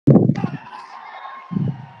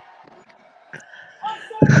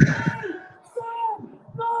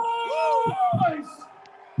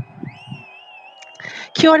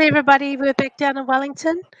Kia ora, everybody. We're back down in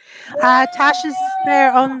Wellington. Tash is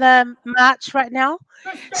there on the march right now.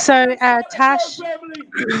 So, Tash.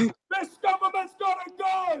 This government's got to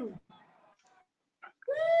go.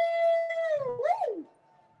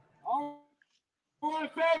 All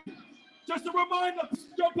right, babe. Just a reminder,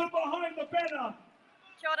 jumping behind the banner.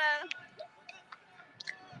 Kia ora.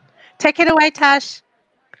 Take it away, Tash.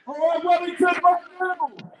 All right, Wellington, right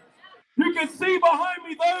now. You can see behind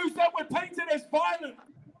me those that were painted as violent,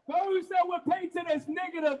 those that were painted as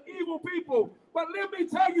negative, evil people. But let me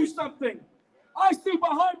tell you something. I see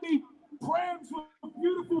behind me prams with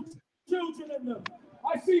beautiful children in them.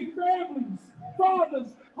 I see families,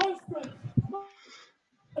 fathers, husbands,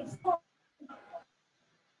 mothers,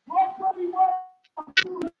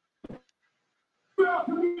 our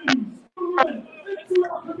communities, into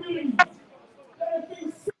our communities that have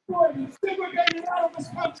been separated, segregated out of this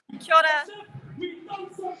country. Kia ora. We've done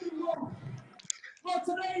something wrong. But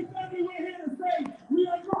today, family, we're here to say we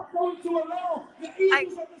are not going to allow the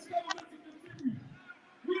evils of this government to continue.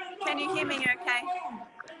 Can you hear me okay?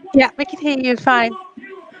 Yeah, we can hear you fine.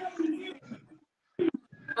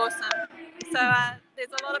 Awesome. So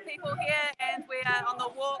there's a lot of people here and we are on the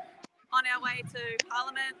walk on our way to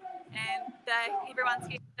Parliament, and everyone's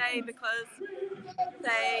here today because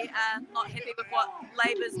they are not happy with what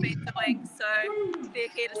Labor's been doing, so they're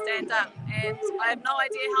here to stand up. And I have no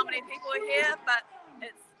idea how many people are here, but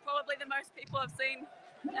it's probably the most people I've seen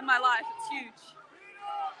in my life. It's huge.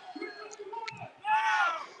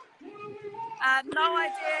 No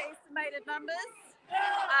idea estimated numbers.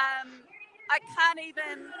 I can't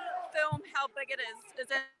even film how big it is.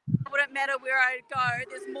 It wouldn't matter where I go.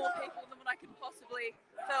 There's more people than what I can possibly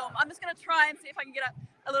film. I'm just going to try and see if I can get up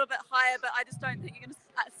a little bit higher, but I just don't think you're going to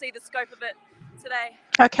see the scope of it today.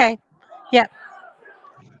 Okay. Yeah.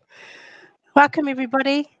 Welcome,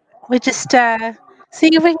 everybody. We're just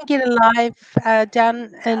seeing if we can get a live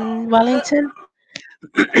down in Wellington.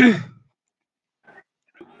 The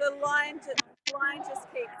line just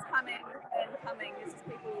keeps coming and coming. There's just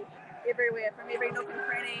people everywhere from every nook and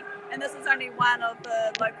cranny. And this is only one of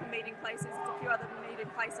the local meeting places. There's a few other meeting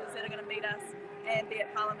places that are going to meet us and be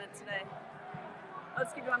at Parliament today. I'll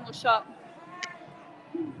just give you one more shot.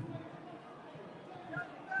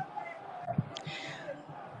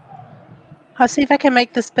 I'll see if I can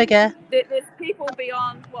make this bigger. There's people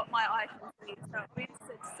beyond what my eye can see, so we're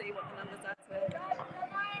interested to see what the numbers are today.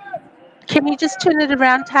 Can you just turn it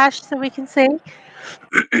around, Tash, so we can see?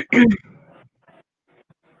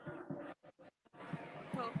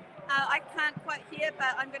 Cool. I can't quite hear,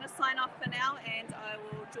 but I'm going to sign off for now, and I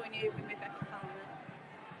will join you when we're back at Parliament.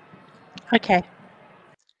 Okay.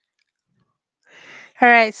 All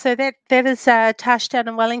right. So that is Tash down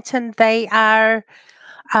in Wellington. They are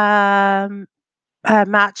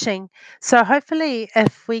marching. So hopefully,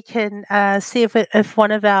 if we can see if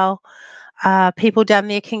one of our people down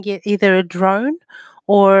there can get either a drone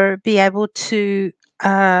or be able to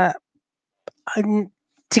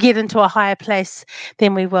get into a higher place,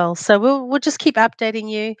 then we will. So we'll just keep updating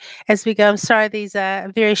you as we go. I'm sorry these are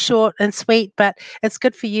very short and sweet, but it's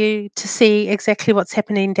good for you to see exactly what's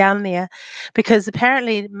happening down there, because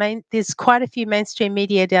apparently there's quite a few mainstream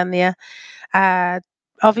media down there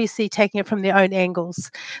obviously taking it from their own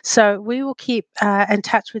angles. So we will keep in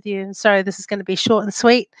touch with you. And sorry, this is going to be short and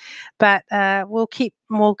sweet, but we'll keep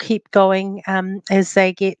going as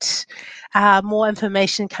they get more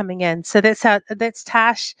information coming in. So that's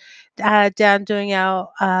Tash down doing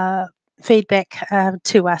our feedback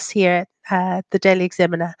to us here at the Daily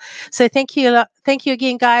Examiner. So thank you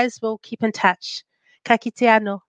again, guys. We'll keep in touch. Ka kite anō.